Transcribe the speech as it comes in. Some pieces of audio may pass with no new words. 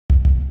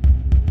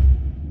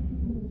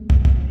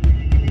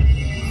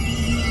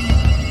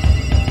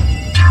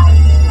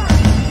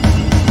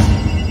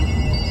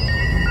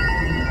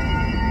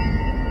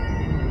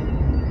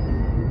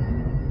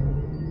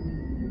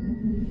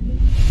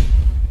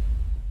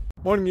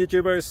Morning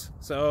YouTubers.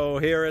 So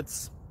here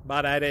it's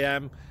about 8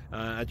 a.m.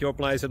 At your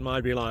place it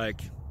might be like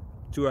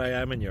 2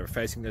 a.m. and you're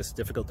facing this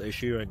difficult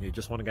issue and you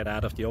just want to get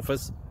out of the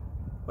office.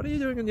 What are you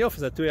doing in the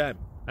office at 2 a.m.?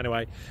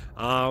 Anyway,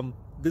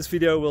 this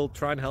video will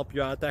try and help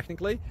you out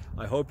technically.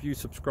 I hope you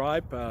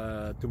subscribe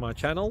to my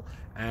channel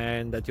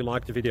and that you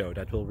like the video.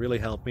 That will really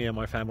help me and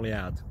my family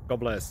out. God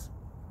bless.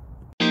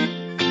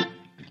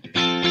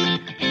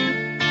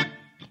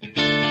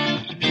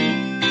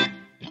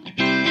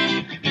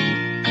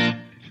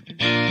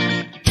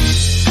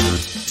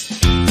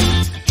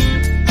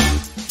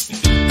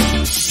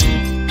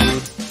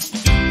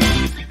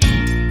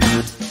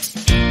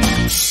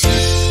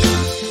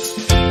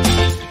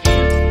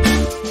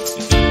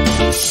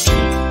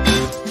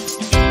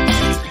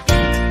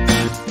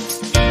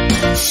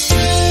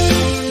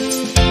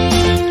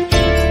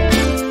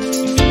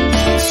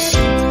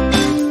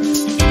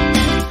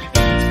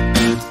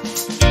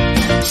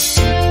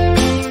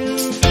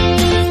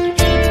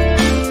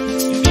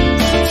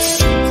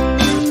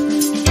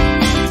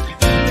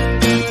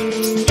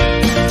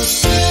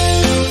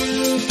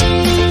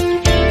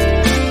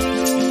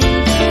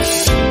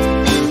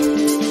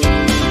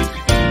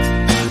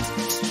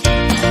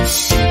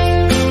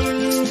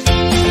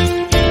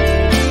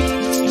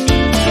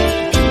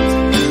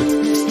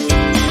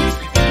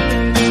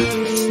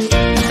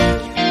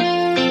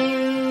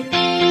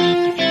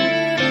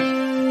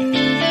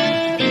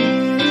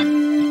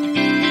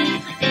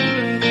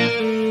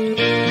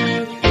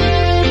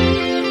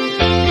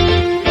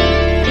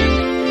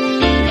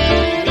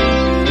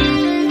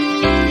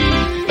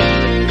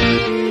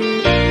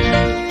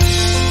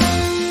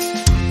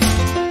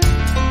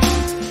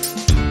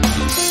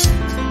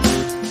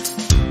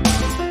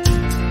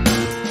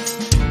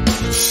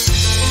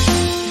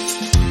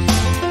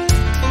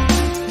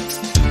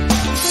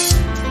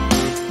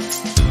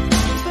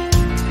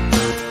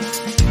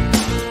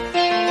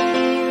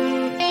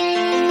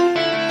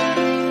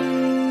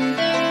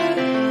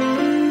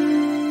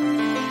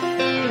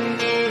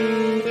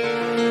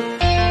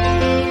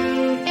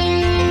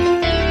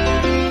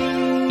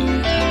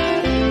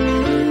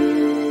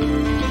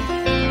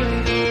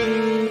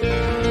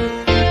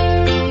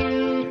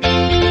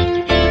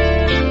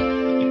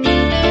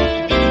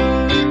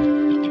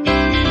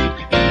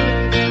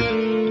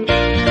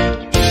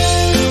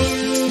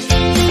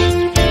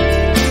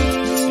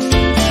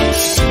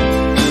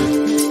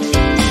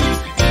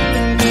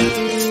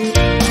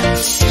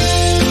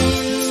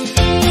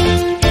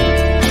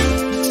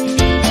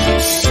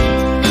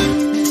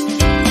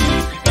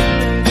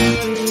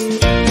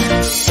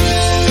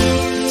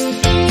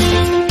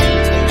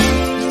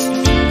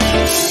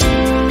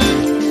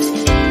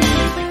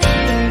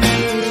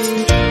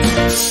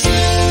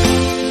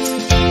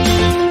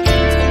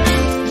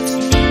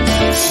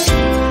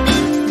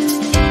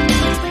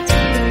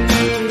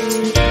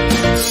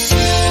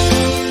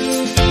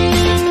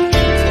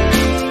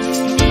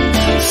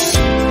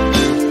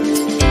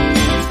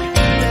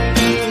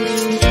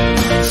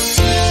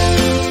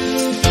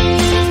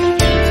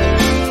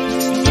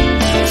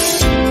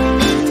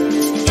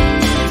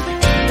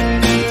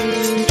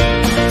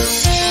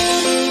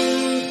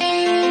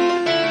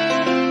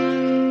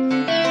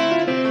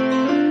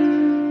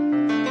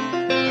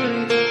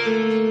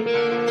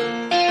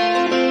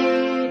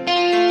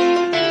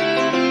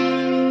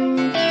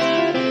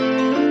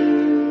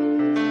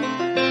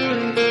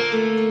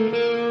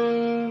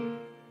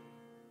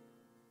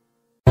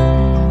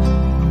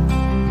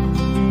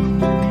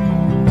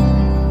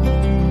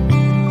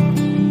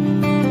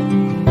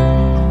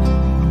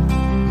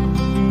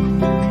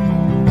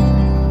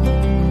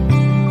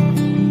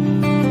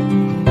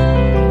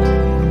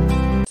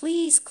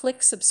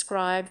 Click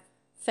subscribe.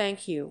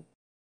 Thank you.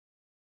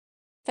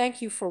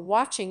 Thank you for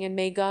watching and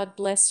may God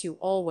bless you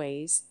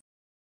always.